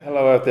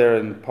out there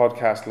in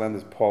podcast land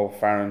is Paul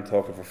Farron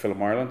talking for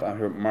Film Ireland. I'm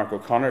here with Mark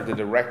O'Connor, the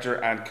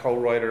director and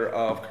co-writer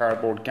of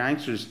Cardboard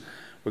Gangsters.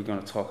 We're going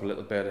to talk a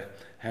little bit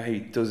how he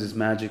does his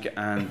magic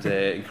and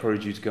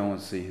encourage you to go and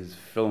see his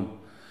film.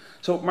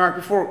 So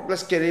Mark,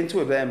 let's get into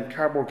it.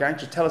 Cardboard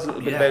Gangsters, tell us a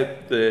little bit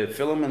about the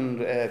film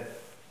and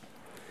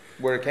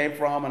where it came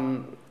from.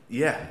 And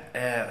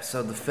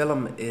so the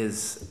film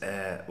is,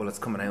 it's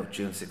coming out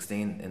June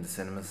 16 in the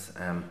cinemas.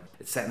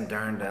 It's set in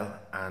Darndale,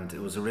 and it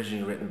was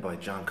originally written by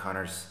John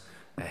Connors,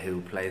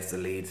 who plays the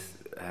lead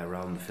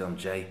role in the film,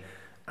 Jay.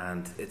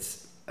 And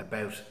it's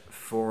about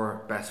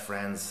four best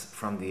friends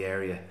from the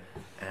area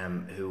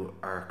who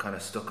are kind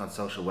of stuck on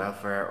social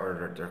welfare,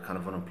 or they're kind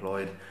of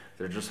unemployed.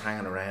 They're just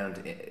hanging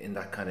around in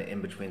that kind of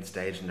in-between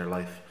stage in their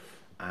life,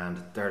 and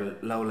they're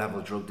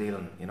low-level drug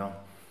dealing,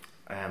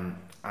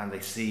 and they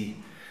see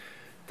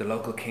the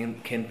local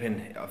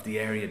kingpin of the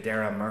area,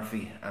 Dara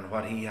Murphy, and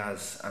what he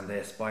has, and they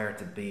aspire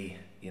to be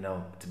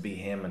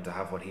him and to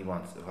have what he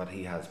wants, what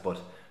he has, but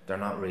they're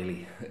not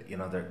really,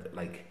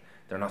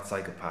 they're not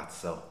psychopaths,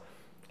 so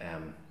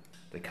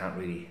they can't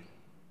really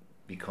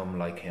become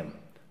like him,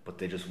 but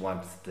they just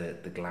want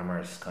the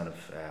glamorous kind of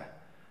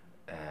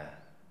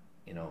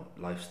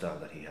lifestyle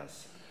that he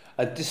has.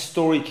 This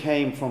story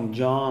came from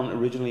John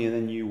originally, and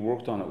then you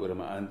worked on it with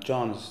him, and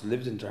John has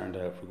lived in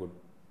Darndale for a good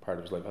part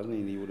of his life, hasn't he?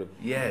 And he would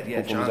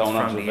have John's his own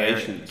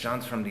observations.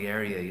 John's from the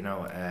area,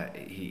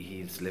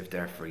 he's lived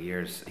there for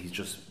years. He's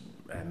just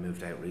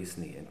moved out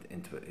recently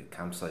into a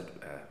campsite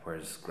where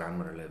his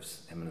grandmother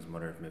lives. Him and his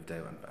mother have moved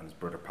out, and his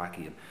brother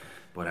Packy.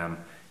 But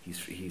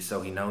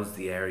he knows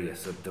the area,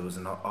 so there was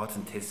an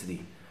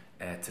authenticity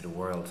to the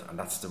world, and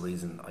that's the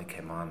reason I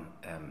came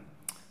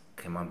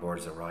on board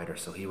as a writer.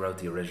 So he wrote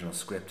the original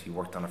script. He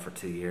worked on it for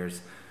 2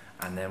 years,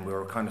 and then we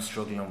were kind of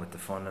struggling with the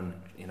funding,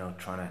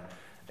 trying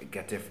to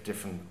get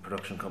different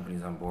production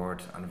companies on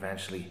board, and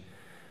eventually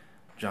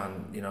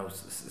John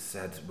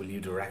said, will you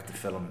direct the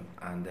film?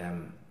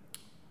 And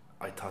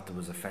I thought there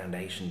was a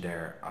foundation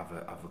there of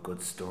a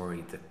good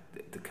story,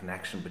 the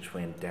connection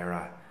between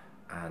Dara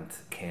and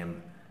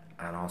Kim,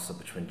 and also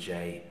between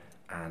Jay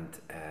and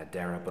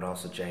Dara, but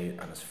also Jay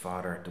and his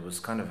father. There was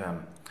kind of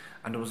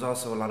and there was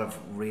also a lot of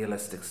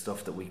realistic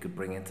stuff that we could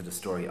bring into the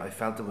story. I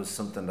felt it was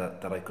something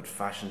that I could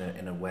fashion it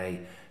in a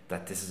way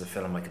that this is a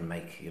film I can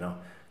make,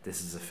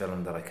 This is a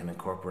film that I can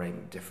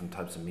incorporate different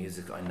types of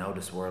music. I know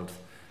this world,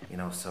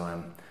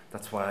 so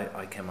that's why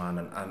I came on,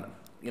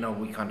 and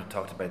we kind of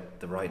talked about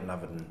the writing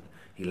of it, and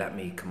he let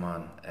me come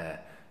on,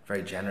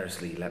 very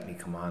generously he let me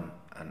come on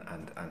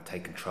and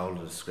take control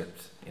of the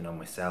script,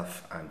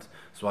 myself, and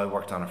so I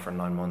worked on it for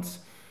 9 months,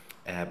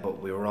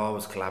 but we were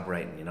always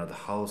collaborating, the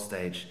whole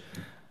stage,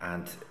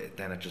 and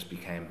then it just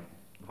became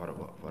what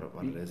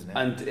it is now.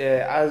 And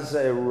as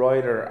a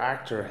writer,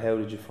 actor, how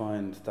did you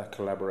find that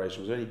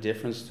collaboration? Was there any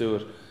difference to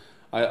it?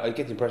 I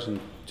get the impression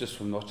just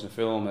from watching the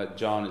film that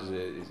John is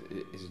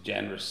a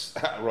generous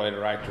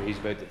writer, actor. He's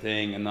about the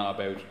thing and not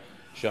about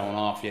showing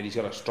off, yet he's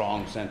got a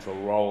strong central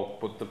role,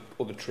 but the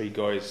other three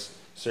guys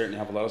certainly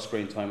have a lot of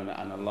screen time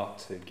and a lot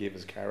to give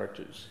as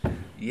characters.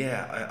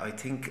 I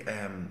think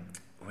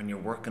when you're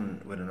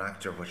working with an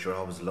actor, what you're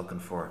always looking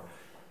for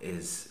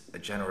is a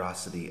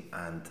generosity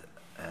and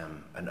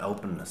an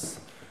openness,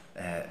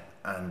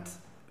 and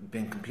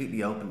being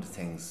completely open to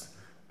things,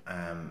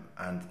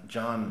 and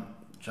John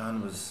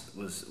was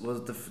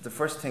the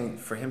first thing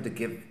for him to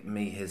give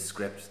me his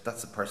script.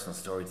 That's a personal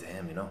story to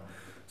him,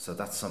 so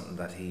that's something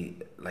that he,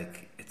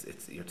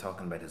 it's you're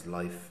talking about his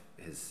life,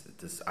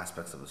 this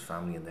aspects of his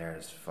family in there,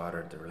 his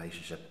father, the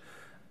relationship,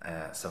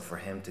 so for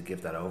him to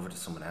give that over to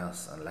someone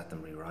else and let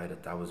them rewrite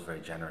it, that was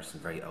very generous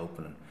and very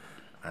open,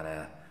 and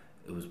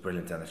it was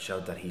brilliant, and it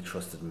showed that he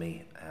trusted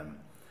me,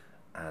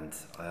 and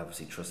I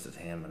obviously trusted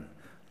him, and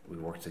we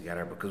worked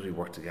together because we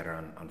worked together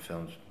on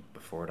films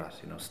before that,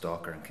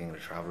 Stalker and King of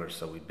the Travellers,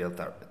 so we built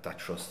that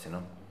trust,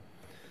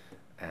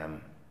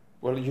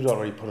 Well, you'd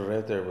already put it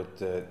out there with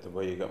the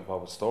way you got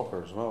involved with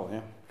Stalker as well,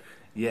 yeah?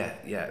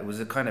 Yeah, it was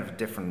a kind of a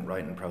different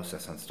writing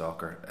process on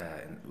Stalker.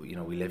 We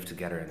lived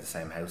together in the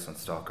same house on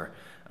Stalker,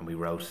 and we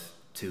wrote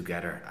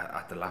together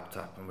at the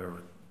laptop, and we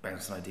were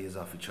bouncing ideas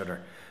off each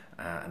other.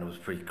 And it was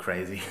pretty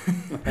crazy.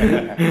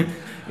 Maybe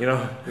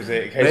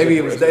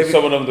it was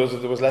some of them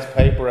there was less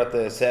paper at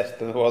the set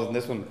than there was in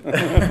this one.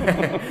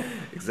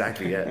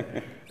 Exactly, yeah.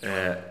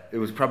 It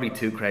was probably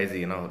too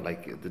crazy,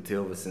 like the two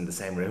of us in the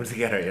same room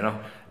together,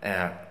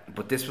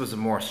 but this was a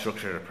more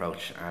structured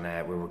approach,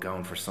 and we were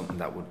going for something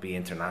that would be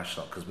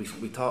international, because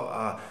we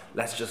thought,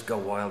 let's just go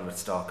wild with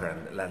Stalker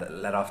and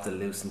let off the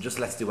loose, and just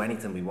let's do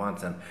anything we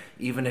want, and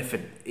even if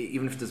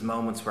there's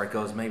moments where it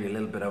goes maybe a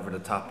little bit over the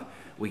top,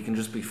 we can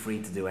just be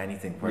free to do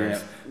anything.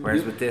 Whereas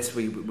with this,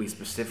 we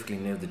specifically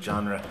knew the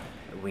genre.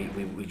 We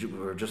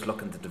were just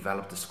looking to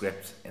develop the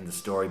script in the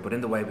story, but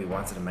in the way we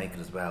wanted to make it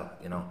as well,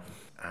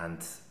 and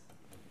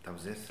that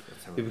was it.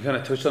 We kind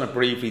of touched on it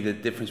briefly, the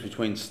difference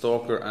between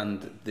Stalker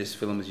and this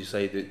film, as you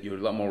say, that you had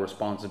a lot more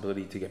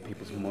responsibility to get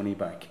people's money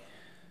back.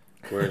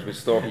 Whereas with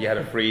Stalker, you had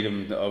a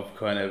freedom of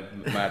kind of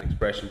mad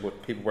expression,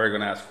 but people were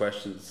going to ask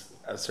questions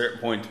at a certain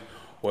point.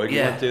 Why do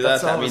you want to do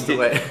that? That's always the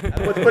way.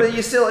 but you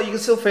can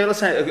still feel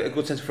a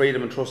good sense of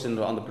freedom and trust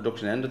on the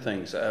production end of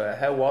things.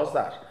 How was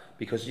that?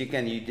 Because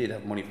again, you did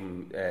have money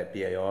from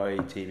BAI,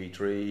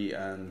 TV3,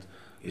 and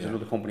there's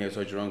another company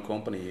outside your own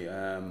company.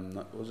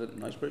 Was it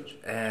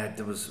Nicebridge?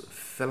 There was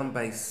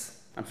Filmbase.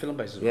 And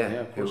Filmbase as well, yeah,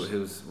 of course. We're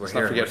Let's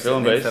here. not forget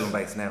Filmbase.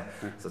 Filmbase Now.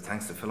 Yeah. So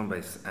thanks to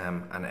Filmbase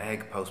and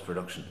Egg Post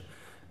Production.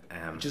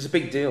 Which is a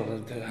big deal.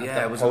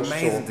 It was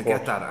amazing to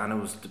get that, and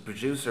it was the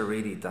producer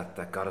really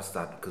that got us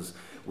that, because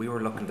we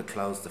were looking to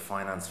close the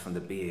finance from the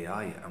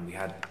BAI, and we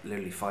had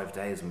literally 5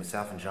 days, and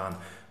myself and John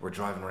were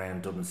driving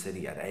around Dublin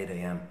City at 8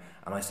 a.m.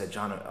 and I said,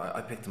 John,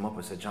 I picked him up,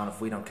 I said, John,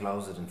 if we don't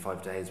close it in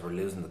 5 days, we're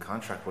losing the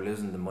contract, we're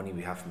losing the money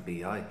we have from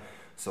BAI.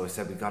 So I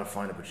said, we've got to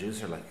find a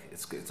producer, like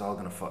it's all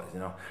going to fight, you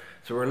know.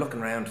 So we were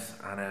looking around,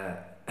 and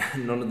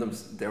none of them,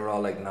 they were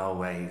all like, no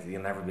way,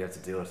 you'll never be able to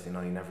do it, you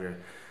know, you never.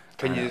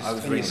 Can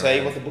you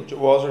say what the budget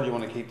was, or do you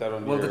want to keep that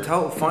on? Well, the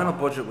total final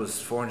budget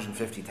was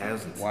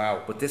 450,000.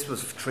 Wow! But this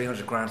was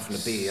 300 grand from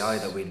the BAI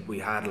that we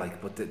had,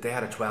 like. But they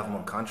had a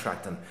 12-month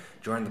contract, and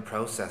during the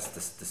process,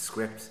 the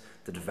script,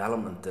 the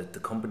development, the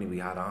company we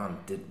had on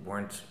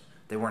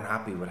they weren't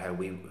happy with how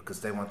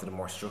because they wanted a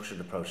more structured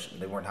approach,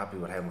 and they weren't happy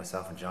with how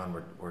myself and John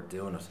were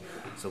doing it.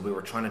 So we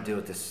were trying to do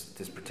it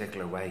this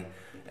particular way,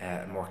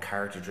 a more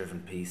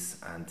character-driven piece,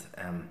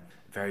 and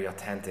very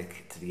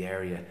authentic to the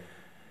area.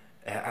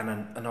 And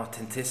an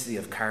authenticity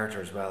of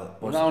character as well.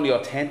 But not only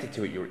authentic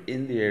to it, you're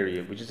in the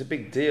area, which is a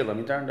big deal. I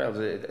mean, Darndale's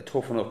a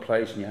tough enough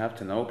place, and you have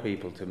to know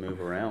people to move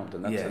around,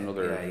 and that's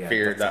another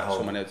fear that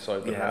someone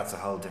outside would have. That's a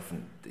whole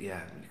different. Yeah,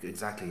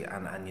 exactly.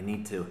 And you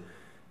need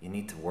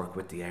to work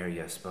with the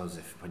area. I suppose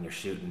when you're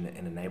shooting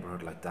in a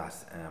neighbourhood like that,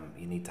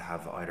 you need to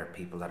have either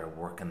people that are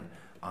working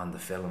on the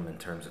film in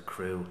terms of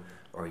crew,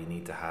 or you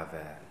need to have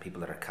people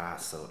that are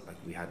cast. So like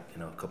we had,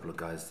 a couple of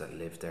guys that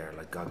lived there.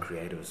 Like God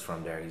Creative is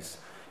from there.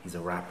 He's a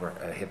rapper,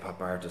 a hip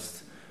hop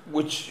artist.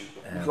 Which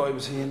guy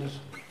was he in it?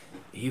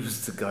 He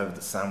was the guy with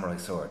the samurai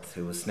sword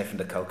who was sniffing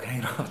the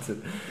cocaine off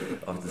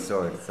the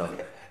sword. So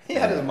he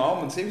had his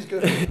moments. He was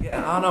good.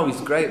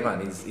 He's great, man.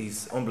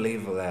 He's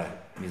unbelievable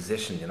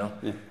musician, you know.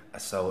 Yeah.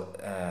 So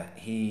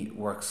he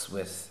works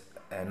with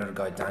another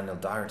guy, Daniel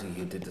Doherty,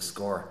 who did the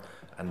score,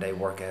 and they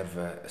work out of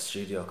a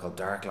studio called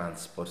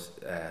Darklands.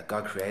 But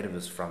God Creative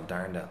is from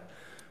Darndale,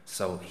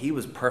 so he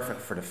was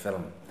perfect for the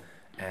film,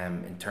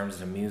 in terms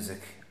of the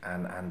music.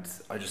 And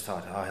I just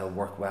thought, he'll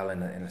work well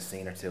in a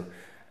scene or two.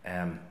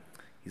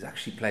 He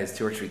actually plays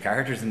 2 or 3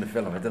 characters in the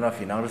film. I don't know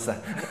if you noticed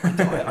that.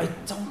 I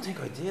don't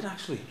think I did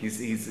actually. He's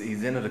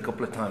in it a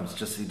couple of times.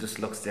 He just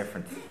looks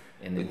different.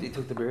 He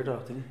took the beard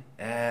off, didn't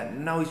he?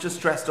 No, he's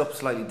just dressed up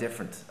slightly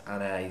different,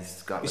 and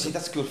he's got. You see,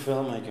 that's good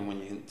filmmaking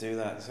when you can do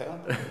that. You say,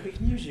 we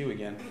can use you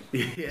again.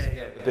 Yeah.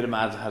 A bit of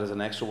mad had as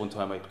an extra one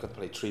time. I got to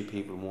play 3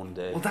 people in one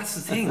day. Well, that's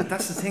the thing.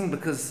 That's the thing,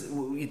 because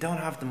you don't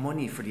have the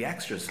money for the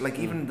extras. Like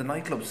even the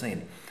nightclub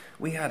scene.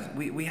 We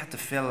had to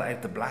fill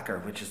out the Blacker,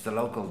 which is the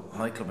local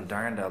nightclub in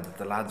Darndale that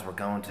the lads were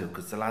going to,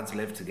 because the lads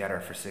lived together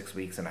for 6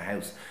 weeks in a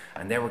house,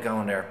 and they were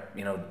going there,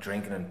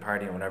 drinking and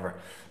partying and whatever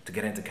to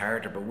get into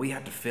character. But we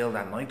had to fill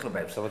that nightclub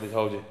out. So what they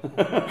told you?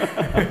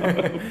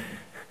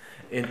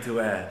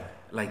 Into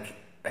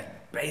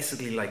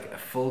basically a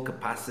full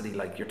capacity.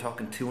 Like you're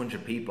talking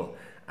 200 people,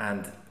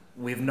 and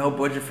we have no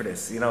budget for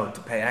this,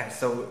 to pay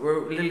extra.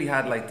 So we literally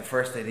had the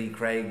first AD,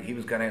 Craig, he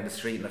was going out in the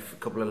street, and a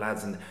couple of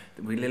lads, and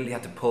we literally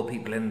had to pull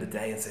people in the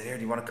day and say, here,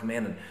 do you want to come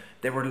in? And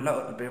there were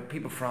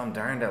people from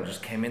Darndale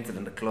just came into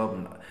the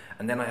club,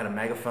 and then I had a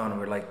megaphone, and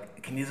we were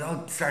like, can you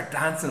all start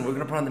dancing? We're going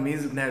to put on the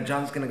music now.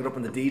 John's going to get up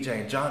on the DJ.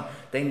 And John,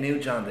 they knew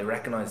John, they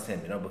recognised him,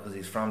 because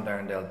he's from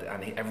Darndale,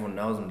 and everyone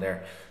knows him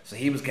there. So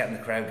he was getting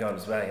the crowd going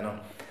as well,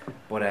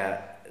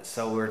 But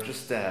so we were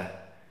just... the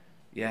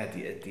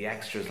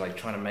extras,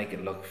 trying to make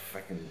it look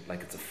fucking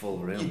like it's a full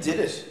room. You did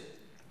it.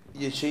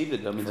 You achieved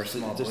it. I mean, there's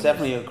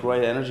definitely a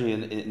great energy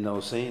in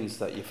those scenes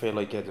that you feel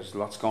like there's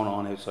lots going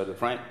on outside the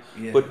frame.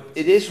 Yeah. But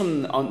it is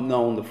from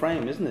knowing the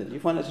frame, isn't it? You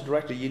find as a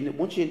director,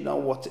 once you know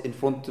what's in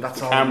front of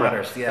the camera, that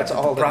matters. Yeah, that's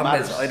all that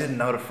matters. The problem is, I didn't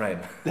know the frame.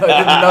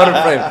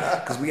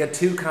 Because we had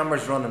 2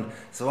 cameras running.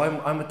 So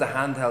I'm with the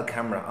handheld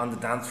camera on the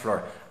dance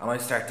floor, and I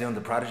start doing the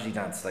Prodigy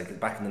dance,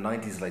 back in the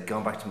 90s,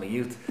 going back to my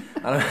youth,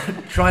 and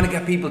I'm trying to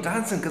get people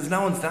dancing because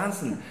no one's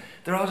dancing.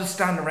 They're all just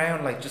standing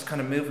around, just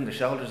kind of moving their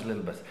shoulders a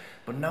little bit,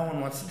 but no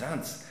one wants to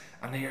dance.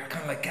 And you're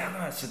kind of like, come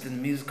on. So then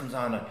the music comes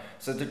on,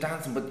 so they're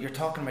dancing, but you're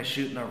talking about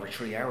shooting over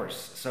 3 hours.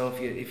 So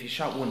if you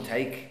shot one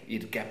take,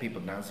 you'd get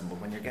people dancing. But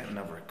when you're getting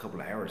over a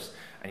couple of hours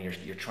and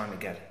you're trying to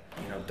get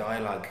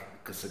dialogue,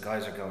 because the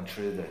guys are going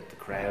through the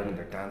crowd and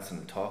they're dancing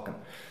and talking.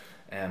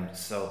 And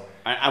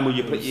when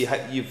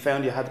you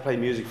found you had to play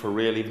music for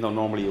real, even though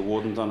normally you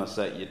wouldn't on a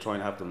set, you try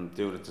and have them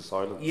do it to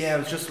silence. Yeah, it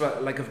was just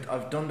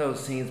I've done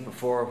those scenes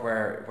before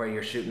where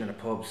you're shooting in a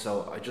pub,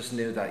 so I just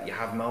knew that you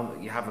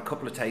have a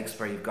couple of takes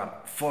where you've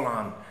got full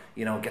on,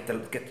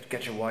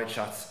 get your wide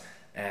shots,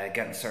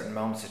 getting certain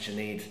moments that you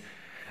need,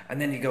 and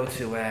then you go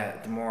to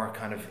the more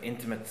kind of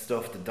intimate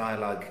stuff, the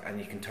dialogue, and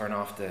you can turn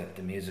off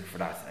the music for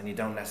that, and you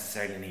don't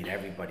necessarily need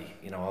everybody,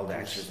 all the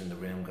extras in the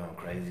room going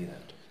crazy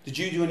then. Did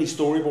you do any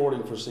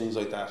storyboarding for scenes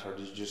like that, or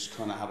did you just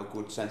kind of have a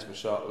good sense of a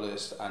shot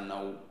list and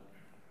know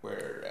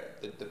where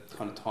the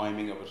kind of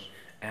timing of it?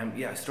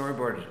 Yeah,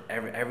 storyboard.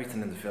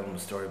 Everything in the film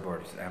was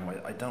storyboarded.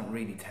 I don't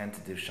really tend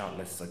to do shot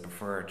lists. I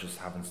prefer just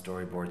having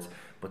storyboards.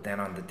 But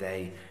then on the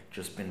day,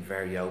 just been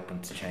very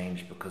open to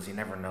change, because you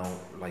never know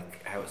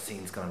like how a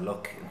scene's going to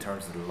look in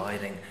terms of the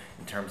lighting,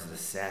 in terms of the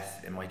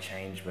set. It might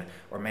change, but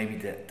or maybe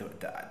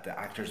the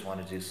actors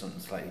want to do something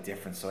slightly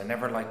different. So I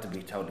never like to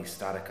be totally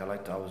static. I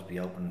like to always be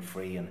open and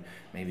free, and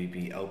maybe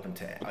be open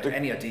to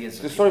any ideas.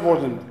 The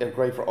storyboards are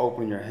great for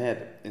opening your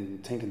head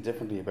and thinking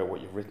differently about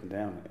what you've written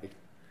down. It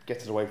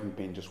gets it away from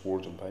being just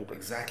words on paper.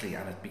 Exactly,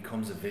 and it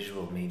becomes a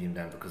visual medium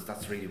then, because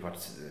that's really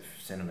what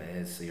cinema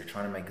is. So you're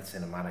trying to make it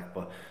cinematic,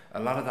 but a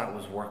lot of that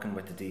was working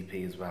with the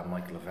DP as well,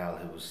 Michael Lavelle,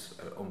 who was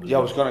unbelievable. Yeah,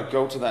 I was going to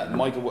go to that.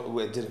 Michael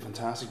did a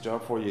fantastic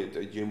job for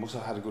you. You must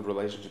have had a good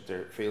relationship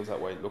there. It feels that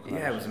way looking at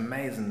it. Yeah, it was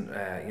amazing.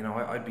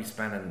 I'd be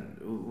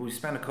we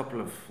spent a couple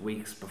of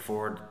weeks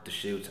before the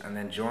shoot, and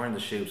then during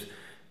the shoot,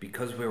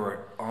 because we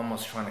were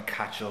almost trying to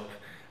catch up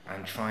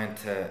and trying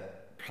to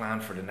plan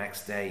for the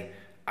next day.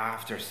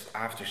 After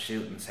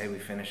shooting, say we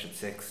finish at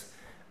 6,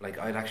 like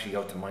I'd actually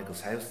go to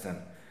Michael's house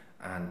then,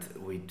 and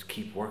we'd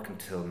keep working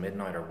till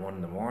midnight or 1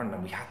 in the morning,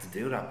 and we had to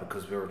do that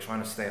because we were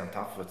trying to stay on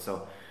top of it.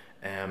 So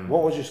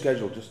what was your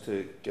schedule, just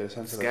to get a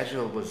sense of that?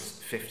 Schedule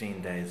was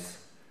 15 days.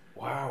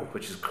 Wow.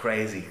 Which is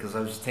crazy, because I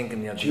was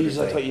thinking the other Jesus,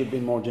 day, I thought you'd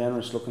been more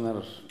generous looking at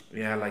it.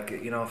 Yeah, like,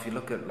 if you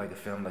look at like a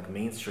film like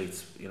Mean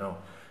Streets,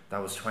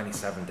 that was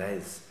 27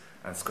 days.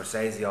 And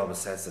Scorsese always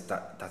says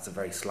that's a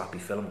very sloppy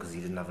film because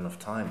he didn't have enough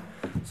time.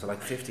 So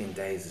like 15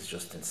 days is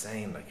just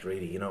insane, like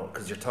really,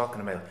 because you're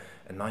talking about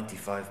a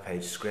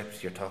 95-page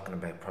script, you're talking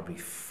about probably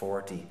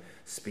 40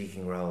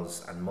 speaking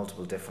roles and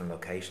multiple different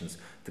locations.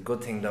 The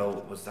good thing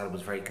though was that it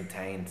was very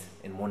contained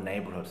in one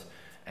neighbourhood.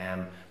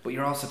 But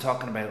you're also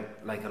talking about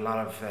like a lot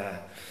of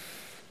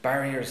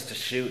barriers to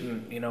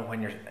shooting,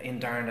 when you're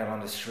in Darndale on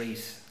the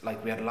street.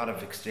 Like we had a lot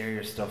of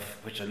exterior stuff,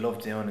 which I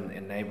love doing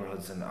in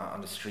neighbourhoods and on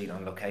the street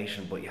on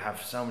location, but you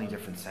have so many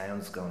different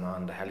sounds going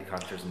on, the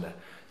helicopters and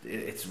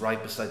it's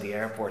right beside the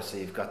airport, so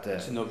you've got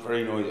it's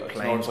very noisy. It's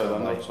north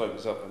side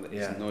myself, and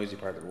it's a noisy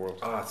part of the world.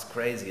 Oh, it's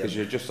crazy. Because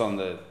you're just on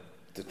the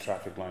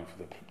traffic line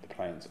for the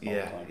planes all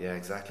the time. Yeah,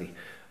 exactly.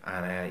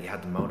 And you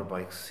had the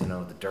motorbikes,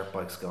 the dirt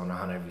bikes going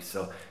on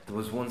so there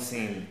was one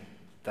scene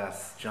that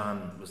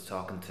John was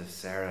talking to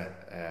Sarah,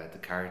 the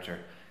character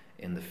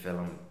in the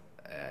film.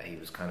 He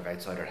was kind of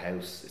outside her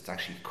house. It's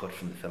actually cut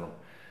from the film,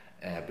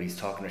 but he's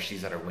talking to her.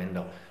 She's at her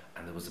window,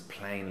 and there was a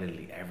plane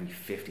literally every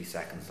 50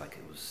 seconds. Like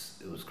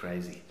it was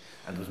crazy,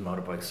 and there was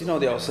motorbikes.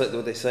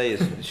 What they say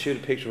is shoot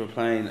a picture of a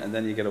plane and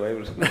then you get away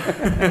with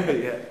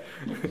it.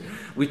 Yeah,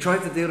 we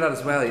tried to do that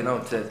as well.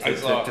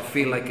 To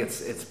feel like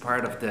it's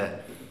part of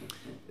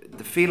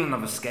the feeling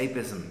of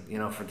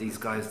escapism. For these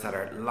guys that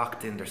are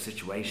locked in their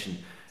situation,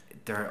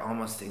 they're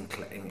almost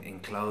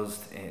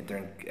enclosed.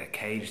 They're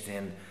caged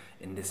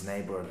in this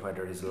neighbourhood where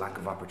there is a lack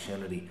of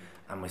opportunity.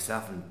 And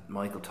myself and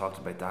Michael talked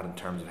about that in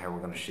terms of how we're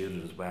going to shoot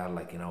it as well.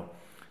 Like,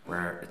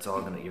 where it's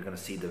all you're going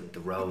to see the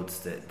roads,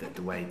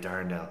 the way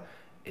Darndale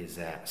is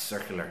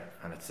circular,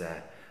 and it's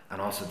and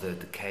also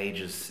the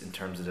cages in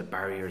terms of the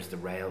barriers, the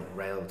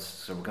rails.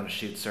 So we're going to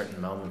shoot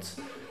certain moments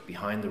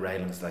behind the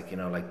railings, like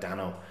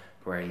Dano,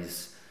 where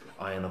he's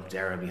eyeing up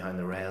Dara behind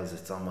the rails.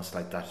 It's almost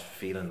like that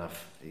feeling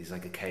of he's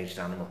like a caged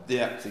animal.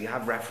 Yeah. So you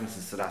have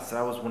references to that. So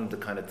that was one of the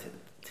kind of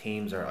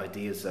themes or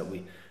ideas that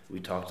we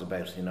talked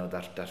about.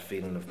 That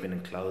feeling of being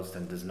enclosed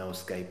and there's no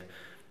escape,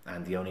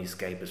 and the only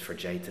escape is for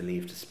Jay to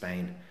leave to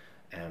Spain.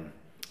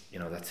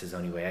 That's his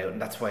only way out,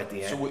 and that's why at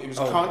the end. So it was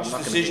a conscious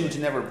decision to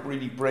never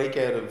really break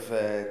out of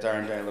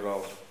Darndale at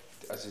all,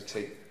 as you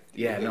say.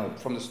 Yeah, no.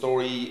 From the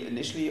story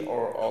initially,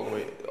 or all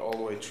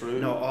the way through.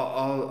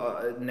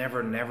 No,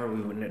 never.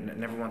 We would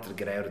never wanted to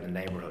get out of the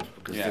neighbourhood,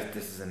 because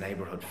this is a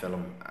neighbourhood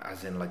film,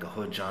 as in like a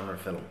hood genre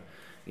film,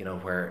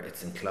 where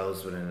it's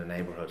enclosed within a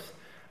neighbourhood,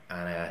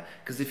 and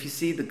because if you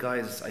see the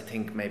guys, I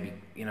think maybe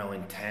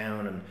in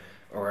town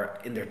or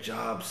in their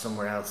jobs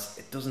somewhere else,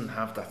 it doesn't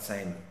have that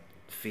same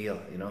feel.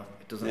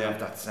 It doesn't have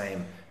that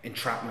same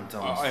entrapment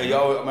almost. I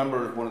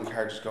remember one of the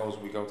characters goes,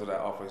 we go to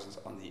that office, it's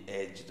on the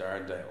edge of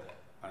Darndale.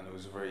 And it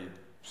was a very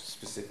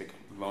specific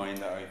line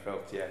that I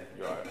felt,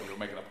 you're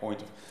making a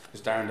point of. It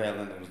was Darndale and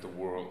then it was the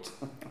world.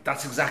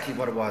 That's exactly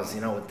what it was.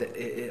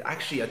 It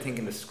actually, I think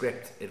in the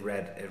script it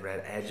read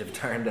Edge of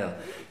Darndale.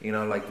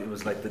 Like it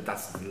was like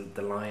that's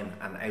the line.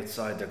 And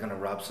outside they're gonna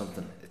rob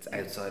something. It's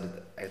outside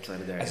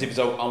of there. As if it's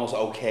almost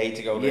okay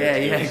to go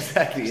there. Yeah,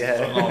 exactly.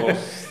 Yeah,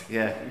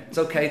 yeah. It's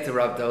okay to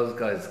rob those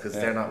guys because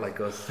they're not like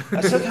us.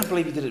 I still can't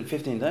believe you did it in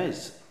 15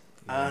 days.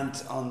 And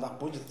on that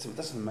budget,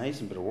 that's an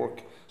amazing bit of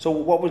work. So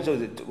what was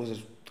it? Was it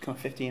kind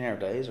of 15-hour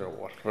days or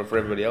what? For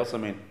everybody else, I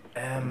mean,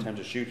 in terms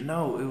of shooting?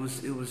 No, it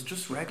was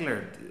just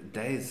regular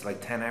days,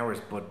 like 10 hours,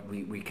 but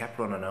we kept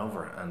running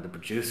over, and the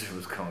producer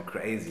was going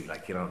crazy,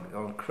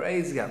 going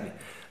crazy at me.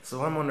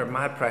 So I'm under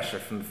mad pressure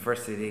from the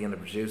first AD and the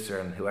producer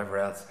and whoever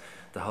else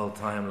the whole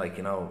time,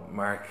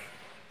 Mark,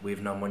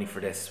 we've no money for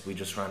this, we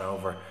just ran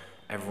over.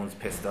 everyone's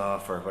pissed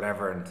off or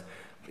whatever, and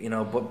you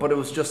know, but it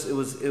was just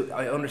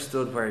I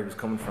understood where he was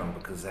coming from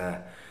because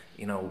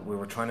you know, we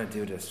were trying to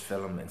do this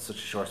film in such a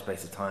short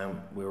space of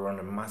time. We were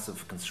under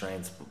massive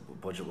constraints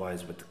budget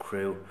wise with the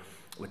crew,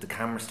 with the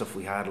camera stuff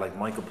we had. Like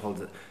Michael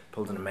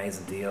pulled an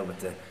amazing deal with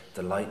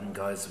the lighting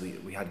guys.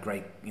 We had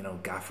great, you know,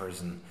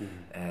 gaffers and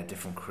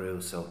different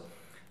crew. So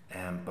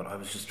but I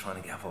was just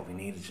trying to get what we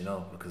needed, you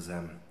know, because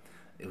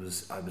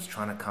I was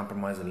trying to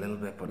compromise a little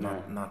bit, but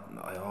not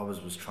I always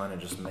was trying to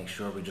just make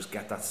sure we just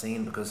get that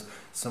scene, because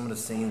some of the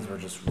scenes were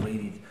just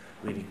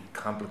really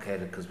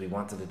complicated, because we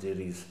wanted to do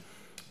these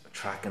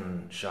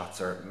tracking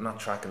shots, or not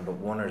tracking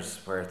but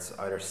oneers, where it's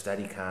either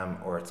steady cam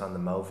or it's on the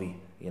Movi,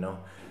 you know.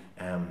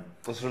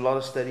 Was there a lot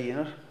of steady in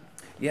it?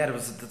 Yeah,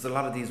 there's a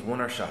lot of these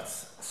oneer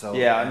shots. So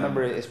yeah, I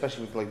remember,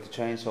 especially with like the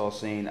chainsaw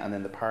scene and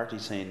then the party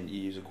scene, you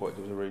use it quite.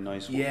 There was a really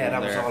nice one. Yeah,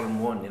 that there. was all in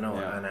one, you know.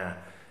 Yeah. And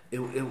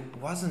it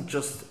wasn't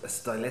just a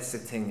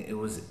stylistic thing. It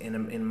was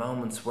in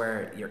moments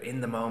where you're in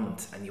the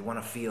moment and you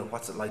want to feel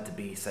what's it like to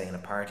be, say, in a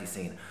party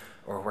scene,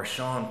 or where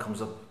Sean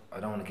comes up. I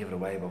don't want to give it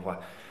away, but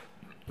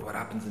what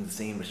happens in the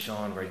scene with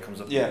Sean, where he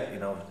comes up, you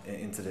know,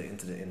 in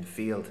the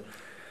field.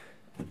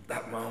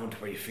 That moment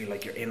where you feel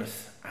like you're in it,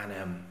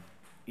 and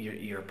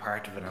you're a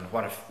part of it, and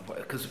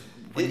because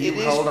when you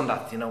hold on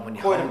that, you know, when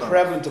you quite hold a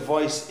prevalent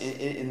device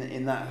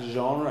in that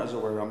genre, as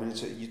it were. I mean,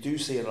 you do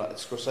see it a lot.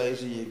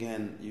 Scorsese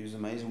again used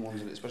amazing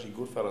ones, especially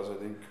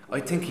Goodfellas. I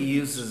think he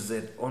uses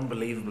it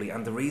unbelievably,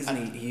 and the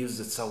reason he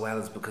uses it so well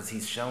is because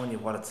he's showing you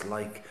what it's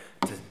like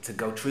to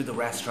go through the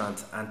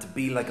restaurant and to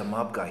be like a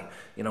mob guy,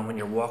 you know, when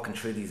you're walking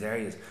through these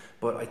areas.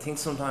 But I think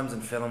sometimes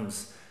in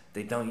films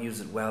they don't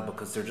use it well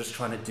because they're just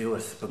trying to do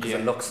it because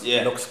it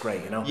looks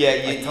great, you know.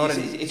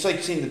 It's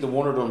like seeing that the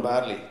one are done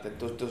badly.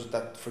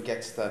 That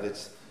forgets that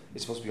it's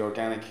supposed to be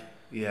organic.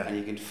 Yeah. And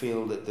you can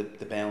feel that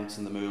the bounce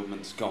and the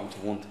movements going to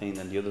one thing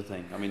and the other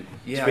thing. I mean,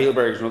 yeah,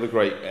 Spielberg's another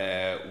great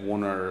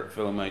one-er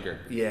filmmaker.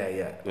 Yeah,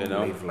 you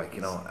unbelievable, like,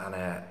 you know.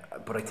 And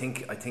but I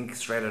think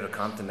Straight Outta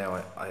Compton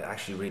now, I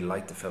actually really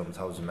liked the film. I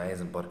thought it was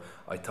amazing, but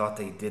I thought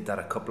they did that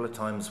a couple of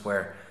times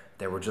where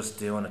they were just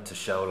doing it to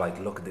show, like,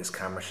 look at this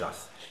camera shot.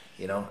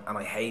 You know, and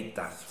I hate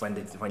that when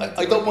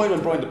I don't mind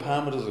when Brian De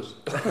Palma does it.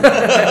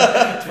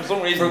 For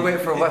some reason.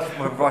 For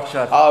what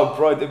shot? Oh,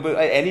 Brian, but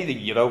anything,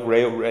 you know,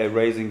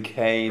 Raising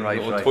Cain,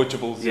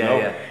 Untouchables, you know.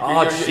 Yeah.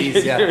 Oh,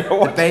 jeez, yeah.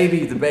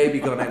 The baby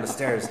going down the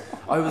stairs.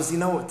 I was, you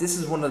know, this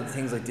is one of the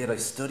things I did. I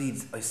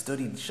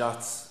studied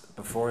shots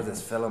before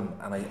this film,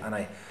 and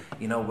I,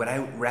 you know,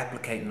 without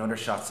replicating other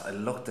shots, I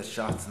looked at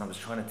shots and I was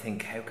trying to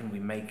think, how can we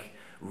make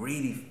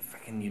really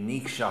fucking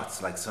unique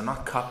shots, like, so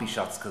not copy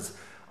shots, because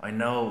I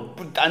know,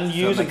 and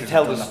use it to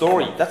tell the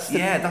story. That's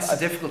the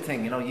difficult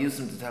thing, you know. Use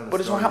them to tell the story.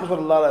 But it's what happens with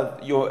a lot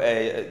of your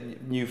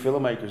new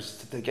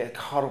filmmakers. They get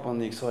caught up on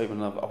the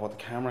excitement of what the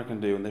camera can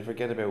do, and they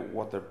forget about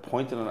what they're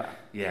pointing at.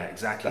 Yeah,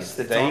 exactly. That's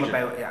the danger. All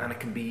about, and it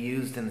can be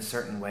used in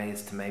certain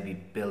ways to maybe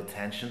build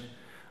tension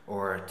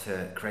or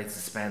to create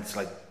suspense.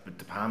 Like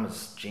De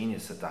Palma's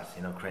genius at that,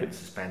 you know, creating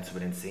suspense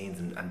within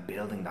scenes and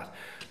building that.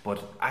 But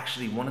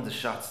actually, one of the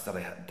shots that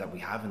we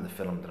have in the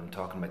film that I'm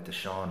talking about, the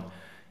Sean,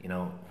 you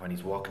know, when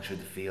he's walking through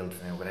the field,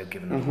 you know, without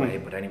giving it away,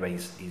 but anyway,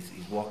 he's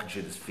walking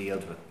through this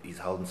field, but he's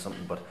holding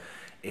something. But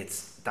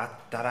it's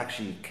that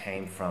actually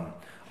came from,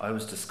 I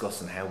was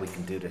discussing how we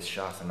can do this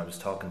shot, and I was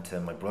talking to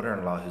my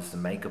brother-in-law, who's the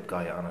makeup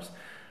guy on it,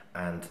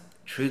 and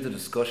through the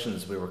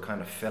discussions we were kind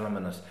of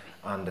filming it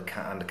on the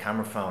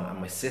camera phone,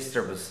 and my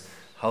sister was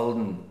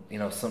holding, you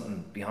know,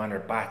 something behind her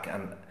back,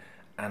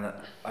 and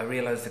I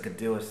realised I could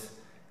do it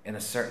in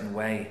a certain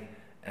way,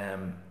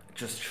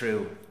 just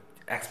through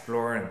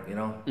exploring, you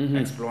know,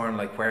 exploring,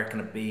 like, where can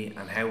it be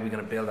and how are we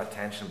going to build that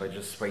tension, by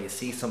just where you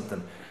see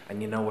something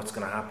and you know what's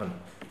going to happen.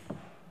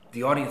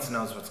 The audience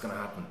knows what's going to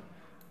happen,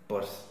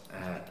 but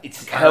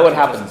it's how it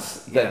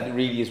happens that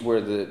really is where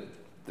the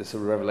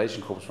sort of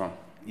revelation comes from.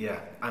 Yeah,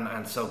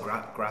 and so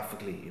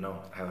graphically, you know,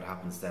 how it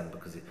happens then,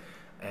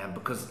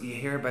 because you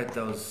hear about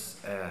those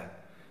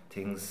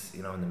things,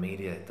 you know, in the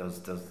media, those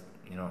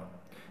you know.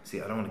 See,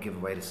 I don't want to give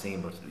away the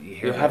scene, but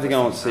you have to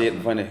go and see it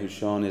and find out who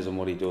Sean is and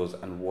what he does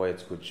and why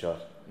it's a good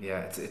shot.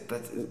 Yeah, it's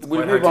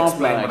we'll quite move hard to on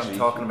explain that, what actually. I'm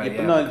talking about.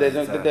 But no,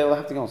 they'll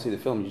have to go and see the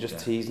film. You just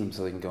tease them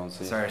so they can go and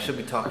see it. Sorry, I should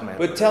be talking about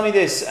it. But tell me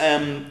this,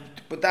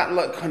 but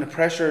that kind of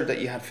pressure that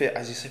you had,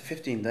 as you said,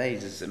 15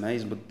 days is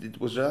amazing, but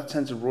was there that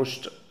sense of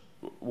rushed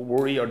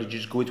worry, or did you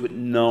just go into it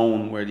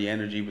knowing where the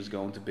energy was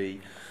going to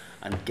be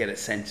and get a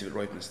sense of it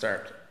right from the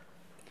start?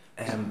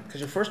 Because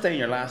your first day and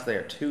your last day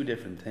are two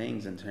different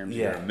things in terms of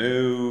your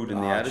mood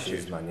and the attitude.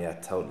 Geez, man, yeah,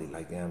 totally.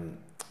 Like,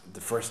 the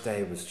first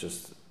day was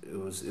just, it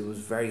was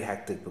very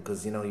hectic,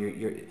 because, you know,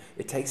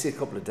 it takes you a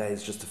couple of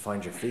days just to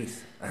find your feet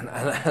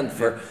and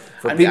for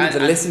people to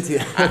listen to you.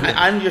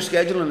 and you're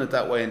scheduling it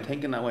that way and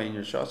thinking that way in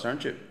your shots,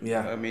 aren't you?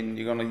 Yeah. I mean,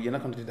 you're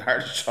not going to do the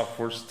hardest shot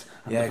first.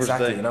 Yeah,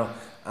 exactly. You know,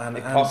 And,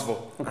 if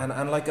possible.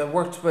 and like I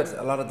worked with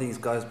a lot of these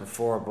guys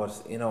before,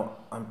 but you know,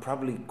 I'm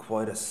probably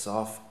quite a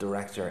soft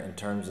director in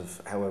terms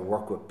of how I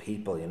work with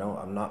people. You know,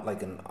 I'm not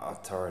like an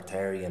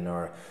authoritarian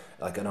or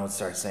like I don't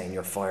start saying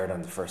you're fired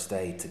on the first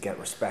day to get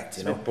respect.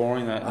 You It's a know, bit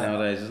boring that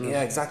nowadays, isn't it?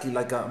 yeah, exactly.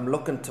 Like I'm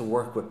looking to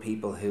work with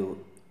people who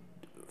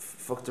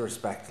fuck the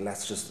respect.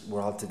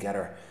 We're all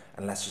together.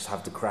 And let's just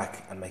have the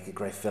crack and make a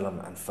great film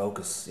and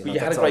focus. You know, but you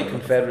had a great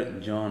confederate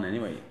in John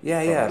anyway.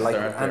 Yeah, like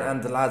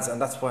and the lads, and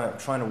that's why I'm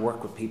trying to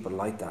work with people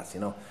like that.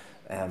 You know,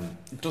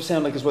 it does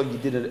sound like as well you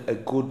did a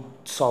good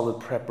solid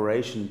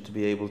preparation to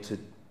be able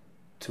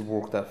to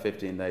work that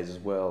 15 days as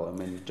well. I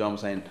mean, John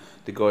was saying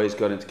the guys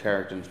got into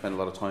character and spent a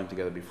lot of time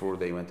together before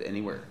they went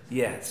anywhere.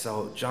 Yeah,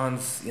 so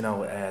John's, you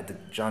know,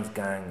 John's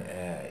gang,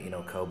 you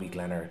know, Kobe,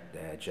 Glenner,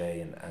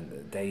 Jay,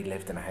 and they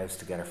lived in a house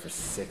together for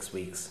 6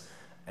 weeks.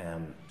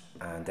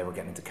 And they were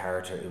getting into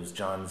character. It was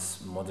John's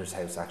mother's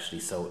house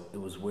actually, so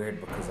it was weird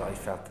because I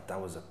felt that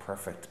was a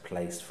perfect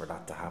place for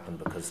that to happen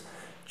because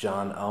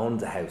John owned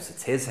the house.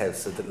 It's his house,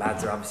 so the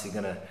lads are obviously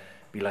gonna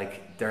be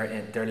like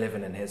they're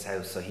living in his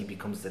house, so he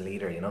becomes the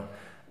leader, you know.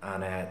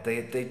 And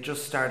they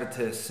just started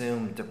to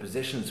assume their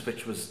positions,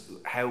 which was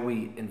how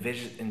we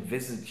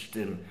envisaged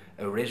them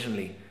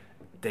originally.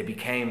 They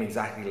became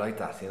exactly like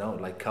that, you know.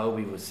 Like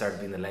Kobe was started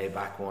being the laid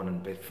back one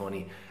and a bit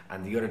funny,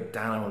 and the other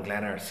Dano and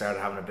Glenner started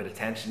having a bit of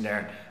tension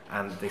there,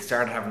 and they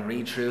started having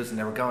read-throughs, and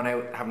they were going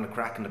out having a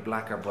crack in the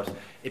blacker. But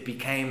it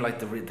became like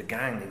the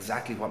gang,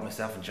 exactly what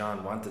myself and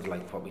John wanted,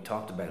 like what we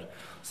talked about.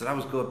 So that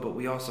was good. But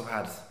we also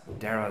had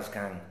Darrag's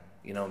gang,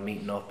 you know,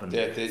 meeting up and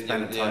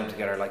spending time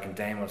together, like in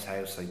Damo's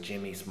house, like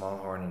Jimmy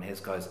Smallhorn and his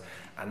guys,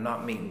 and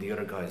not meeting the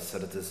other guys, so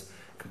that there's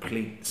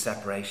complete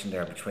separation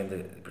there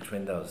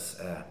between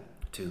those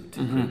two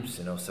groups,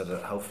 you know, so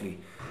that hopefully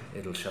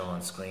it'll show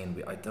on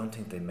screen. I don't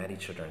think they met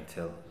each other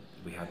until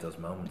we had those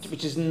moments.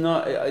 Which is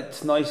not.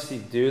 It's nice to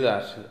do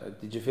that.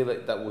 Did you feel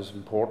like that was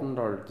important,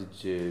 or did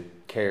you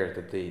care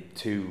that the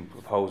two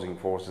opposing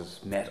forces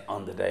met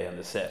on the day on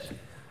the set?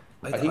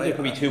 I think there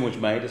can be too much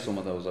made of some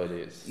of those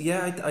ideas.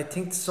 Yeah, I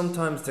think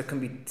sometimes there can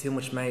be too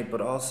much made, but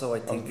also I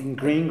think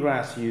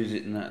Greengrass used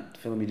it in that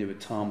film he did with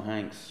Tom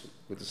Hanks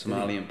with the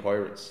Somalian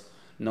pirates.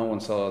 No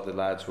one saw the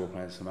lads who were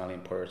playing the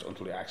Somalian pirates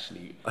until they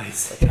actually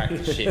attacked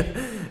the ship.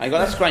 I go,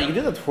 that's great, you can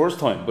do that the first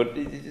time, but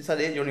it's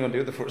not it, you're only going to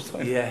do it the first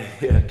time. Yeah.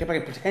 Get back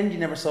and pretend you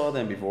never saw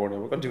them before, now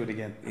we're going to do it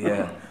again.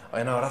 Yeah,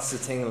 I know, that's the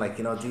thing, like,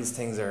 you know, these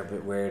things are a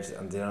bit weird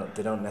and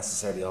they don't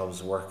necessarily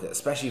always work,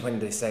 especially when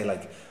they say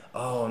like,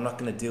 oh, I'm not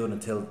going to do it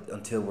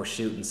until we're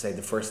shooting, say,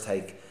 the first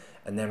take,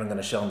 and then I'm going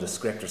to show them the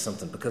script or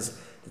something, because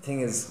the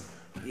thing is,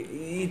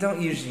 you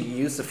don't usually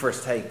use the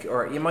first take,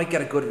 or you might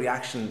get a good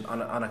reaction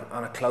on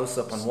a close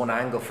up on one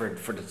angle for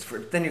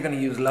then you're going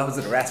to use loads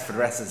of the rest for the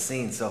rest of the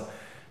scene. So,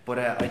 but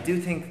I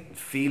do think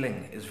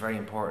feeling is very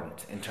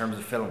important in terms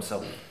of film.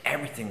 So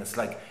everything is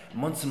like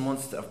months and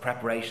months of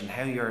preparation,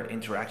 how you're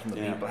interacting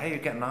with people, how you're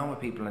getting on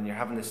with people, and you're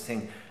having this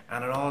thing,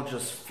 and it all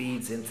just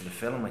feeds into the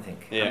film, I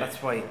think. And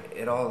that's why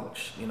it all,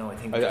 you know, I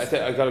think.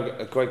 I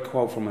got a great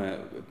quote from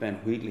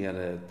Ben Wheatley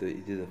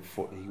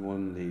he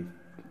won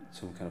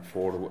some kind of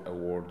Ford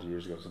award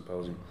years ago,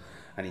 symposium,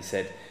 and he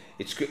said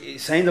it's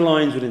saying the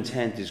lines with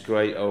intent is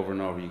great over and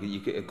over.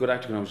 A good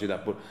actor can always do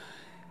that, but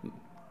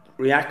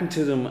reacting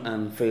to them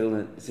and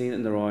seeing it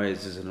in their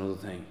eyes is another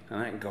thing,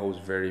 and that goes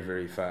very,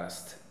 very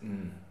fast.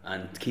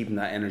 And keeping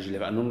that energy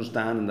level and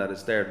understanding that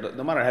it's there,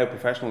 no matter how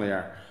professional they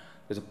are,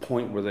 there's a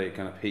point where they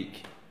kind of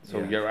peak.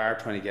 So you are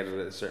trying to get it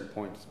at a certain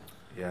point.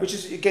 Yeah. Which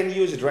is, again,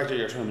 you as a director,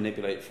 you're trying to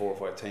manipulate 4 or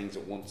 5 things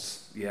at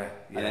once. Yeah.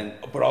 And then,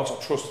 but also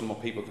trusting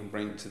what people can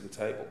bring to the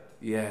table.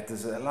 Yeah,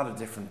 there's a lot of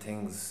different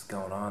things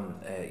going on.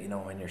 You know,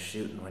 when you're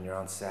shooting, when you're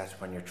on set,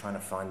 when you're trying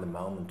to find the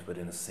moment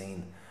within a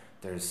scene,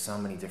 there's so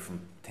many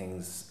different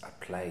things at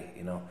play,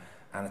 you know.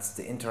 And it's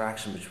the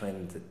interaction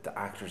between the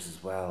actors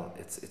as well.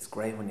 It's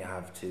great when you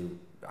have two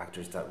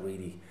actors that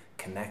really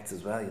connect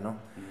as well, you know,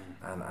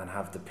 and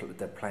have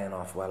they're playing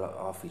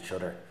off each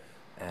other.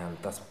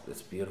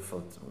 It's beautiful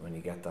when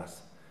you get that.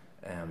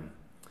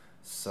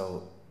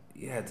 So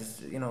yeah,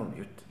 you know,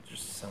 you're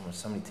just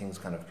so many things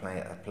kind of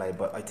play.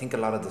 But I think a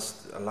lot of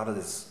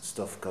this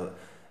stuff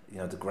you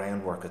know, the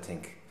groundwork I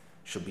think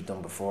should be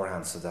done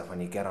beforehand, so that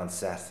when you get on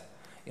set,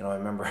 you know, I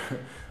remember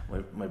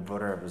my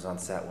brother was on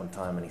set one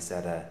time and he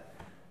said,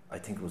 I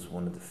think it was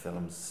one of the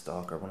films,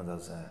 Stalker, one of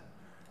those,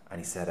 and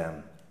he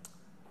said,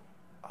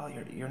 oh,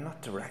 you're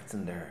not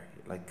directing there,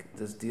 like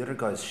there's the other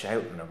guys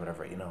shouting or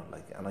whatever, you know,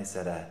 like, and I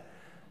said,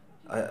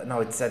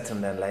 I'd said to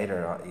him then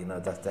later, you know,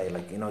 that day,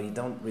 like, you know, you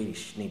don't really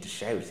need to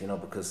shout, you know,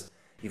 because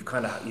you've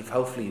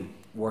hopefully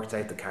worked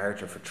out the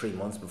character for 3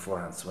 months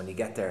beforehand, so when you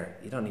get there,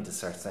 you don't need to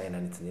start saying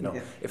anything, you know.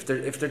 Yeah. If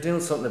they're doing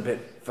something a bit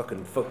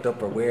fucking fucked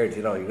up or weird,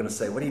 you know, you're gonna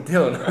say, what are you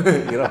doing?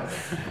 You know.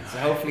 So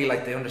hopefully,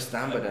 like, they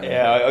understand it.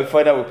 Yeah, I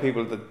find out with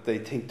people that they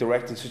think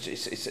directing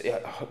it's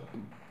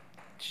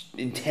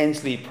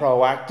intensely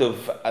proactive,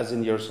 as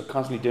in you're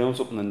constantly doing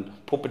something and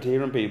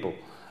puppeteering people,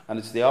 and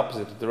it's the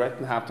opposite.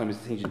 Directing half time is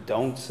the things you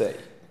don't say.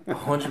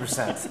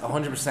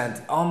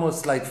 100%.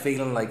 Almost like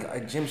feeling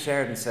like Jim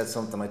Sheridan said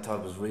something I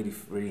thought was really,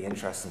 really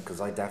interesting, because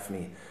I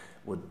definitely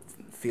would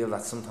feel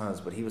that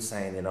sometimes. But he was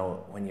saying, you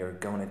know, when you're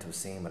going into a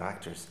scene with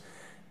actors,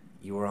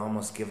 you were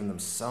almost giving them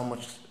so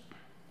much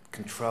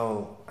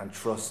control and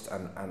trust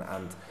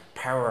and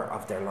power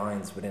of their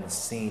lines within a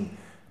scene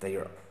that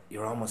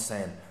you're almost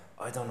saying,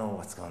 I don't know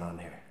what's going on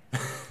here.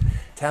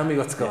 Tell me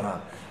what's going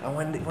on.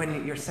 And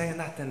when you're saying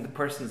that, then the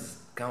person's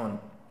going,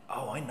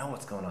 oh, I know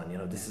what's going on. You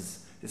know, this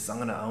is I'm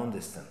going to own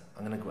this thing.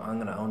 I'm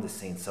going to own this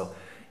scene. So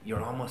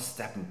you're almost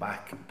stepping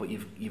back, but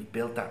you've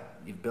built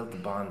the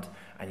bond,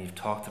 and you've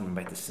talked to them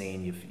about the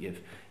scene.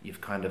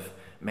 You've kind of,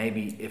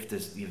 maybe if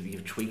there's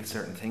you've tweaked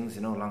certain things,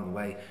 you know, along the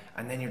way,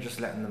 and then you're just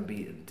letting them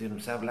do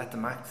themselves. Let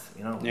them act.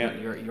 You know,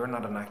 you're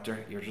not an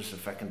actor. You're just a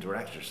fucking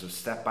director. So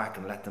step back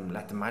and let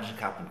the magic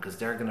happen, because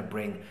they're going to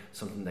bring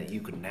something that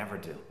you could never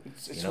do.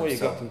 It's why you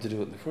got them to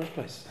do it in the first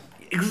place.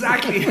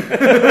 Exactly.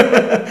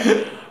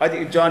 I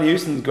think John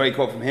Huston's great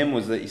quote from him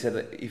was that he said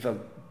that he felt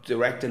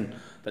directing,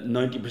 that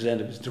 90%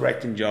 of his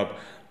directing job,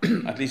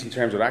 at least in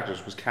terms of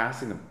actors, was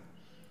casting them.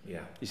 Yeah.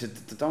 He said,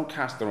 don't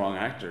cast the wrong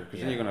actor, because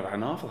then you're going to have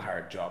an awful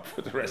hard job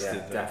for the rest of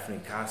the time.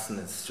 Definitely. Casting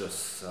is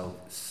just so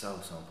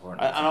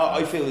important. And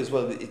I feel as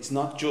well that it's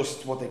not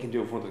just what they can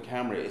do in front of the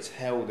camera, it's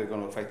how they're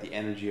going to affect the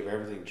energy of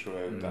everything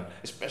throughout that,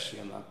 especially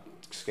on that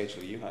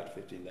schedule you had,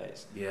 15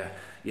 days. Yeah.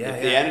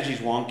 If the energy's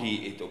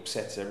wonky, it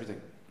upsets everything.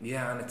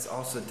 Yeah, and it's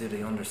also, do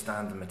they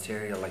understand the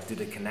material? Like, do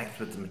they connect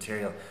with the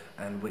material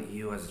and with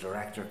you as a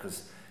director?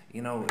 Because,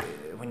 you know,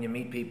 when you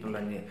meet people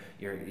and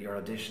you're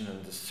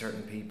auditioning to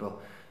certain people,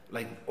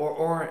 like,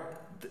 or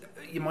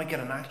you might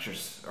get an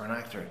actress or an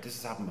actor, this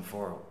has happened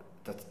before,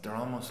 that they're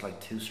almost like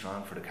too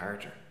strong for the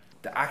character.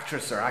 The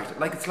actress or actor,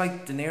 like, it's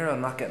like De Niro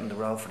not getting the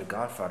role for The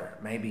Godfather.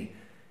 Maybe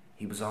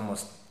he was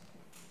almost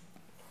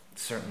a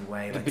certain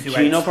way. The Like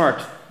Pacino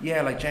part.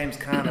 Yeah, like James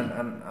Caan,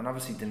 and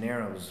obviously De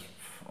Niro was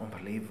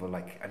unbelievable,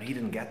 like, and he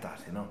didn't get that,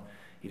 you know.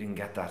 He didn't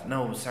get that.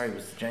 No, it was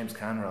the James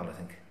Caan role, I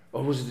think.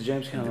 Oh, was it the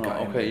James Caan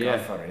role? Okay, The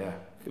Godfather,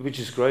 yeah. Which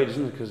is great,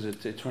 isn't it? Because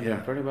it turned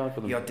out very well for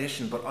them. He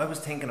auditioned, but I was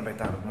thinking about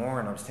that more,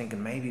 and I was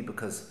thinking maybe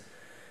because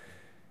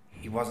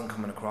he wasn't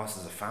coming across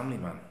as a family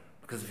man.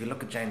 Because if you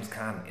look at James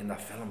Caan in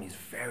that film, he's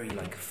very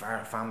like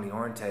family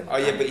oriented. Oh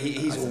yeah, but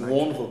he's a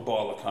wonderful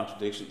ball of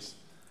contradictions.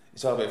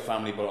 It's all about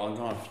family, but I'm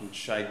going to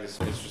shag this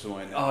mistress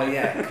away now. Oh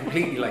yeah,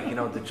 completely, like, you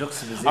know, the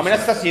juxtaposition. I mean,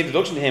 that's the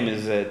introduction to him,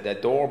 is a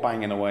door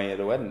banging away at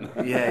a wedding.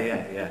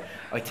 Yeah.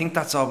 I think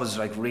that's always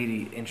like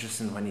really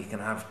interesting when you can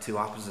have two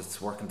opposites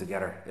working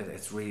together.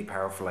 It's really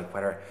powerful. Like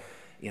whether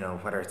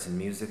it's in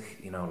music,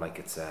 you know, like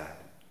it's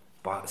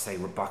say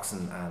we're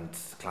boxing and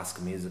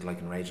classical music, like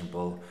in Raging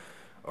Bull,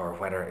 or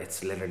whether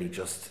it's literally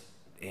just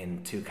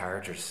in two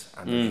characters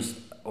and they're just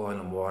oil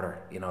and water,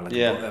 you know, like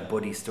a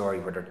buddy story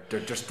where they're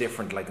just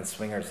different, like in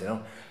Swingers, you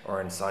know,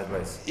 or in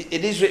Sideways.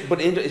 It is,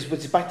 but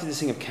it's back to this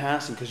thing of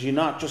casting, because you're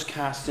not just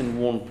casting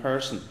one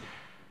person,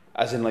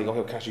 as in like, okay,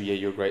 I'll cast you, yeah,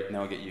 you're great,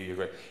 now I get you, you're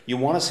great. You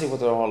want to see what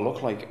they all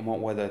look like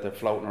and whether they're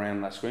floating around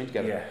on that screen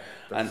together.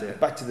 Yeah, and it.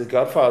 Back to the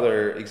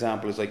Godfather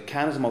example, is like,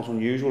 Caan is the most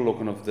unusual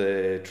looking of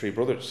the three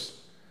brothers.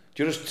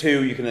 The other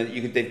two, you can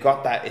they've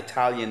got that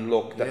Italian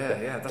look,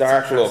 that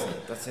dark look.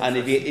 And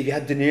if you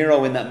had De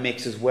Niro in that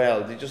mix as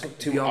well, they just look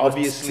too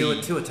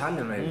obviously too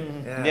Italian,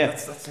 maybe.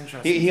 That's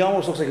interesting. He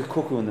almost looks like a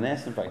cuckoo in the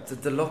nest, in fact.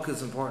 The look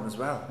is important as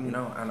well, you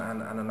know, and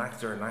an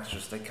actor and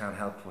actress, they can't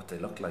help what they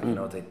look like, you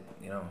know.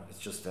 It's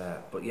just.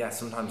 But yeah,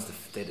 sometimes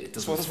it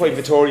doesn't. So that's why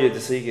Vittorio De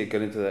Sica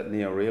got into that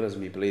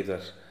neo-realism. He believed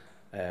that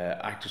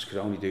actors could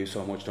only do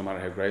so much, no matter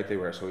how great they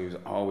were. So he was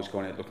always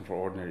going out looking for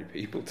ordinary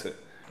people to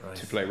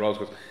play roles.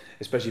 Because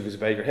especially if he's a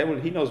baker,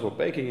 he knows what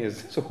baking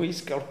is. So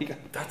he's been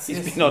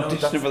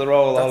auditioning for the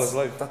role all his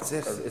life. That's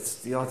it. It's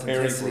the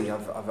authenticity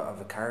of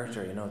a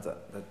character, you know.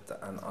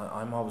 And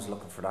I'm always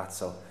looking for that.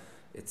 So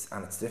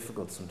it's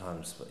difficult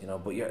sometimes, but you know.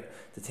 But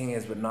the thing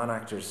is, with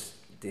non-actors,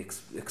 the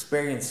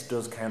experience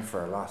does count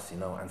for a lot, you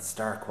know, and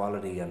star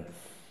quality and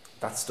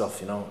that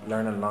stuff, you know,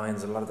 learning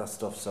lines, a lot of that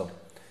stuff. So,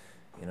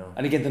 you know.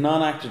 And again, the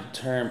non-actor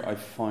term, I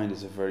find,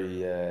 is a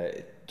very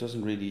it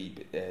doesn't really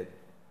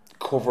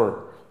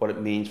cover what it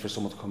means for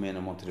someone to come in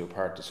and want to do a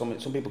part. Some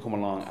people come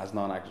along as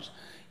non-actors,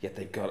 yet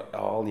they've got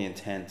all the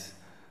intent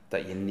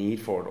that you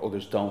need for it.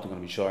 Others don't. They're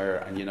going to be shyer,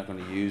 and you're not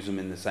going to use them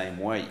in the same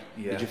way.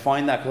 Yeah. Did you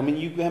find that? 'Cause I mean,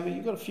 you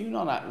got a few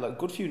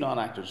good few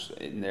non-actors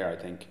in there, I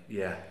think.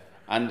 Yeah.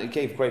 And it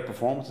gave great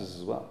performances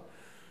as well.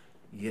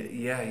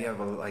 Yeah.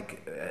 Well,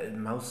 like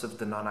most of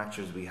the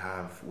non-actors we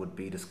have would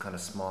be this kind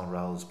of small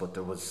roles, but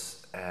there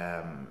was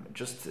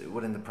just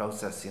within the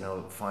process, you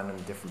know, finding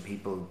different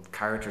people,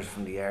 characters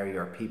from the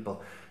area, or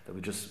people that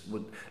we just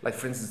would like.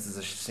 For instance, there's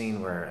a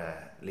scene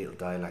where Little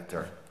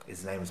Dialector,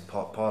 his name is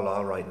Paul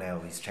Allwright now.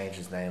 He's changed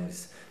his name.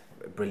 He's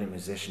a brilliant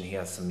musician. He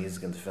has some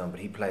music in the film, but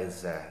he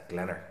plays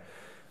Glenner.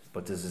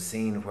 But there's a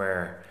scene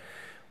where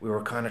we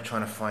were kind of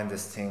trying to find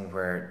this thing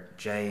where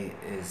Jay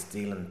is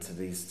dealing to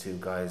these two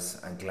guys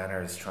and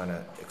Glenner is trying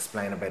to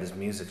explain about his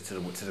music to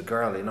the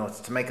girl, you know,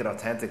 to make it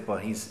authentic,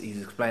 but he's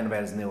explaining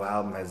about his new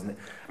album,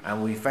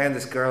 and we found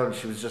this girl, and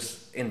she was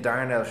just in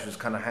Darnell, she was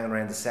kind of hanging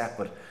around the set,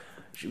 but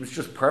she was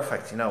just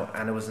perfect, you know,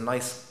 and it was a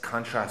nice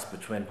contrast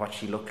between what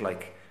she looked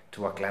like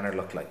to what Glenner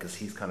looked like, because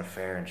he's kind of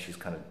fair and she's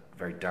kind of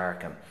very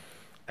dark, and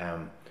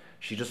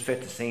she just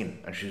fit the scene,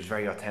 and she was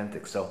very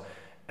authentic, so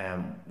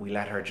we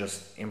let her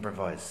just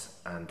improvise,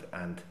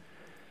 and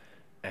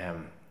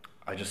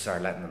I just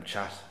started letting them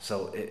chat.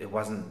 So it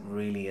wasn't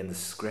really in the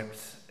script,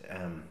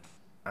 and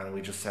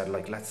we just said,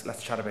 like,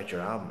 let's chat about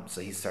your album. So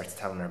he starts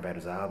telling her about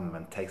his album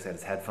and takes out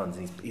his headphones,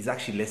 and he's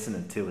actually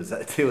listening to his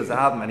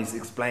album, and he's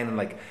explaining,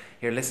 like,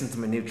 here, listen to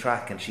my new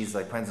track, and she's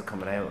like, when's it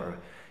coming out, or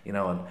you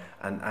know,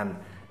 and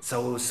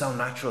so it was so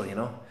natural, you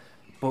know.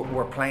 But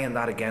we're playing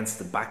that against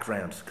the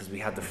background, because we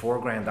had the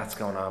foreground that's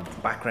going on, but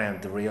the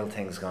background, the real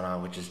thing's going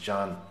on, which is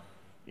John,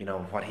 you know,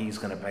 what he's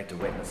going to about to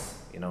witness,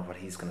 you know, what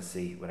he's going to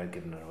see without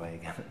giving it away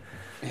again.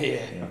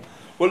 Yeah. You know?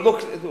 Well,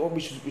 look, we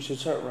should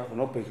start wrapping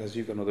up because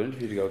you've got another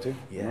interview to go to.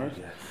 Yeah. Right?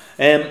 Yeah.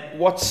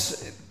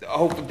 I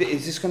hope,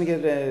 is this going to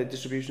get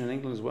distribution in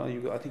England as well?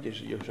 I think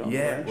you're showing.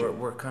 Yeah,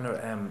 we're kind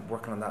of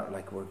working on that.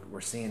 Like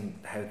we're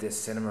seeing how this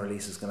cinema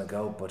release is going to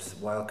go, but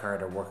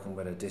Wildcard are working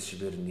with a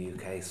distributor in the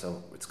UK,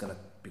 so it's going to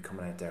be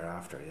coming out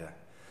thereafter.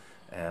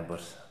 Yeah,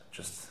 but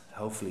just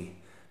hopefully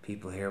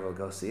people here will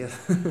go see it.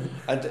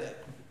 And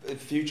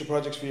future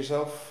projects for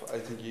yourself? I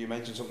think you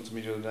mentioned something to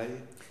me the other day.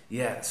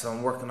 Yeah, so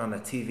I'm working on a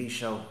TV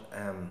show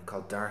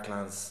called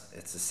Darklands.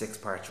 It's a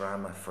 6-part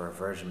drama for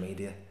Virgin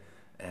Media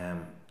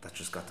that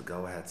just got the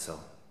go ahead. So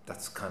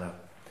that's kind of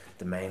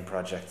the main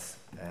project.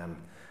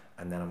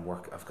 And then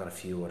I've got a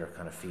few other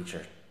kind of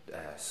feature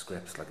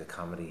scripts, like a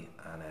comedy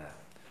and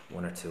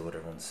one or two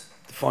other ones.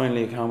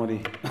 Finally, a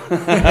comedy.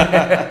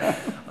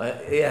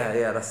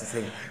 Yeah, that's the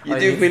thing. You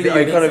do feel that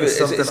you're kind of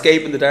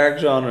escaping the dark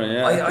genre,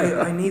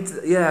 yeah. I need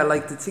to, yeah,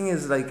 like the thing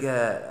is, like,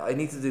 I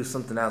need to do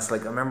something else.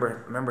 Like, I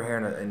remember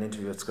hearing an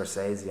interview with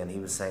Scorsese, and he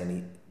was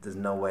saying there's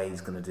no way he's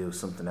going to do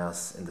something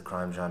else in the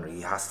crime genre. He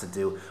has to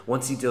do,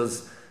 once he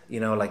does, you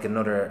know, like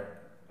another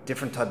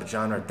different type of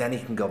genre, then he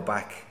can go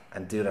back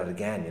and do that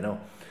again, you know.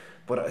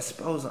 But I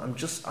suppose I'm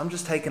just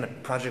taking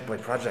it project by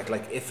project.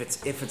 Like if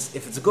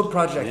it's a good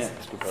project, yeah,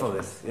 it's a good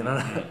project. fuck it, you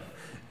know.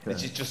 It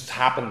just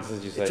happens,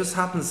 as you say. It just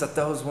happens that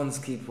those ones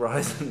keep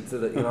rising to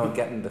the, you know,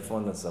 getting the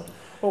fun and stuff.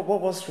 Well,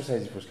 what was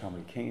Scorsese's first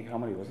comedy? King of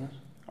Comedy, wasn't it?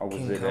 Or was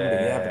King it, Comedy,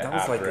 yeah, but that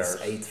was like his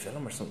After Hours? 8th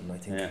film or something, I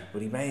think. Yeah.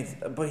 But he made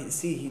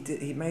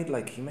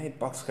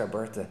Boxcar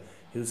Bertha,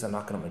 Who's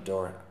Knocking at My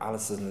Door,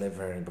 Alice Doesn't Live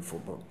Here, and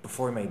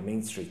before he made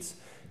Mean Streets,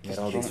 he made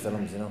all these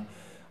films, you know.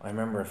 I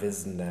remember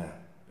visiting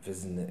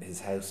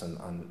his house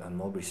on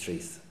Mulberry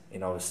Street, you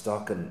know, I was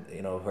stalking,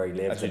 you know, where he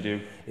lived. As you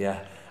do.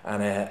 Yeah,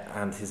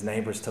 and his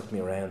neighbours took me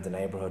around the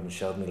neighbourhood and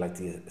showed me like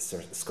the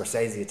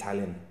Scorsese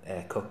Italian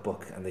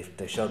cookbook, and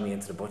they showed me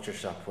into the butcher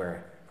shop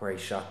where he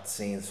shot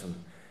scenes from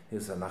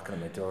Who's Knocking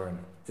at My Door, and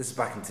this is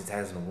back in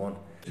 2001.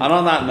 And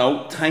on that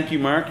note, thank you,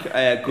 Mark.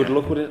 Good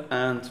luck with it,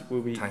 and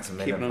we'll be Thanks a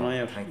keeping million. an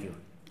eye out. Thank you.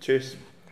 Cheers.